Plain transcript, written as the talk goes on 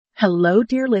Hello,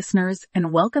 dear listeners,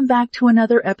 and welcome back to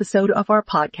another episode of our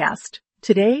podcast.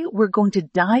 Today, we're going to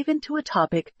dive into a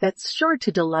topic that's sure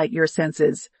to delight your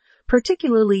senses,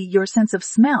 particularly your sense of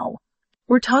smell.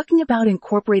 We're talking about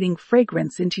incorporating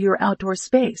fragrance into your outdoor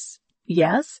space.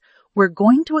 Yes, we're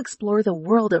going to explore the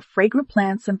world of fragrant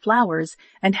plants and flowers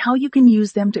and how you can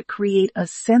use them to create a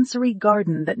sensory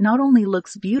garden that not only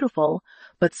looks beautiful,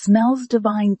 but smells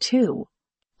divine too.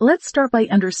 Let's start by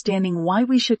understanding why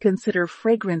we should consider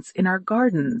fragrance in our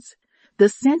gardens. The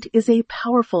scent is a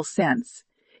powerful sense.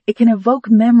 It can evoke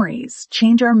memories,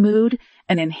 change our mood,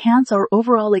 and enhance our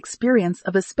overall experience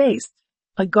of a space.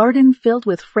 A garden filled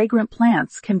with fragrant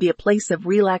plants can be a place of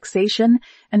relaxation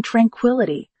and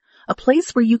tranquility, a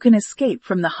place where you can escape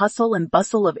from the hustle and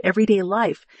bustle of everyday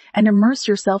life and immerse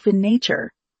yourself in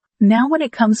nature. Now, when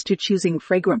it comes to choosing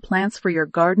fragrant plants for your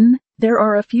garden, there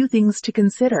are a few things to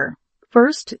consider.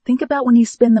 First, think about when you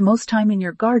spend the most time in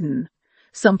your garden.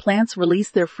 Some plants release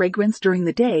their fragrance during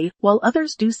the day, while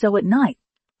others do so at night.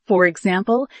 For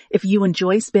example, if you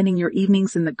enjoy spending your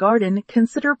evenings in the garden,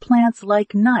 consider plants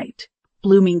like night,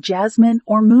 blooming jasmine,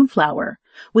 or moonflower,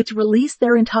 which release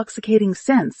their intoxicating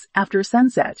scents after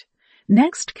sunset.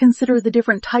 Next, consider the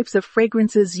different types of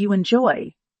fragrances you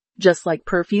enjoy. Just like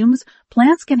perfumes,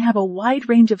 plants can have a wide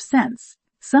range of scents.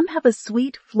 Some have a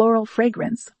sweet floral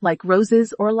fragrance, like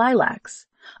roses or lilacs.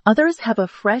 Others have a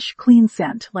fresh, clean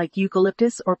scent, like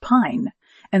eucalyptus or pine.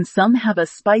 And some have a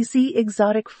spicy,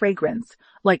 exotic fragrance,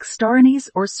 like star anise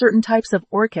or certain types of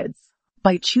orchids.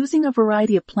 By choosing a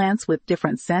variety of plants with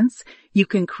different scents, you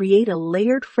can create a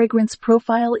layered fragrance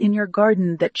profile in your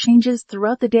garden that changes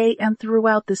throughout the day and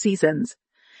throughout the seasons.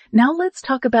 Now let's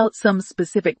talk about some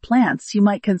specific plants you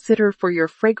might consider for your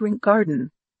fragrant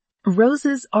garden.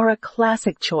 Roses are a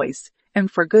classic choice, and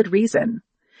for good reason.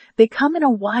 They come in a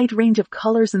wide range of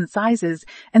colors and sizes,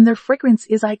 and their fragrance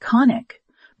is iconic.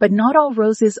 But not all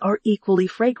roses are equally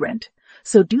fragrant,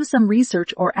 so do some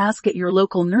research or ask at your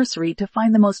local nursery to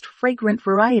find the most fragrant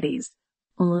varieties.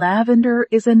 Lavender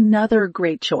is another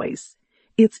great choice.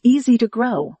 It's easy to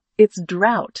grow, it's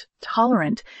drought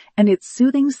tolerant, and its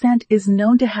soothing scent is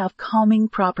known to have calming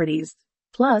properties.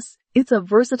 Plus, it's a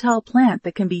versatile plant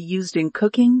that can be used in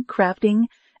cooking, crafting,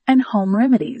 and home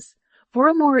remedies. For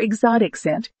a more exotic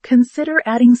scent, consider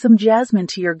adding some jasmine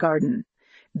to your garden.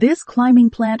 This climbing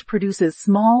plant produces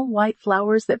small, white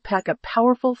flowers that pack a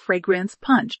powerful fragrance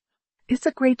punch. It's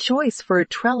a great choice for a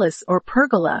trellis or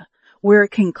pergola, where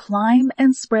it can climb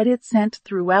and spread its scent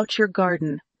throughout your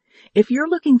garden. If you're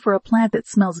looking for a plant that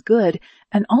smells good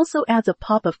and also adds a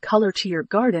pop of color to your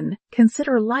garden,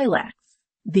 consider lilacs.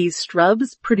 These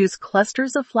shrubs produce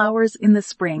clusters of flowers in the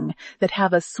spring that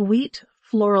have a sweet,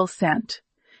 floral scent.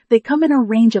 They come in a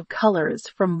range of colors,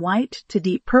 from white to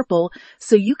deep purple,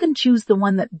 so you can choose the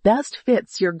one that best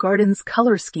fits your garden's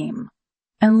color scheme.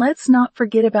 And let's not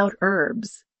forget about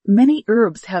herbs. Many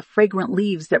herbs have fragrant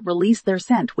leaves that release their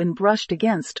scent when brushed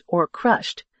against or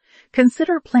crushed.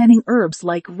 Consider planting herbs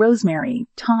like rosemary,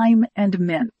 thyme, and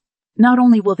mint. Not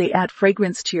only will they add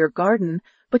fragrance to your garden,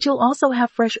 but you'll also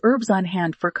have fresh herbs on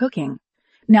hand for cooking.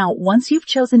 Now, once you've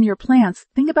chosen your plants,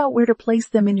 think about where to place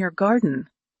them in your garden.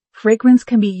 Fragrance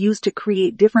can be used to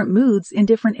create different moods in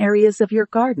different areas of your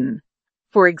garden.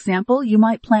 For example, you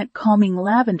might plant calming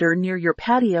lavender near your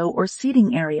patio or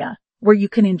seating area, where you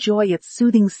can enjoy its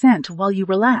soothing scent while you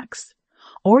relax.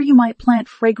 Or you might plant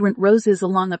fragrant roses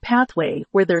along a pathway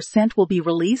where their scent will be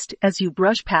released as you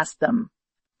brush past them.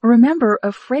 Remember,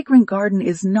 a fragrant garden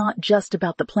is not just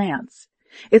about the plants.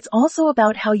 It's also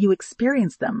about how you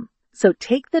experience them. So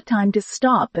take the time to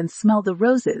stop and smell the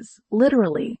roses,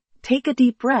 literally. Take a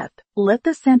deep breath, let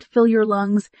the scent fill your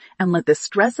lungs, and let the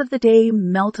stress of the day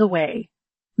melt away.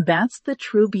 That's the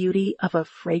true beauty of a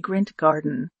fragrant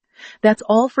garden. That's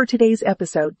all for today's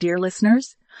episode, dear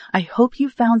listeners. I hope you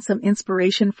found some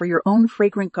inspiration for your own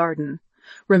fragrant garden.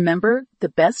 Remember, the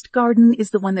best garden is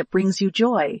the one that brings you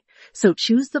joy. So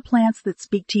choose the plants that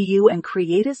speak to you and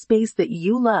create a space that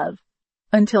you love.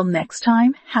 Until next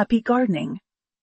time, happy gardening.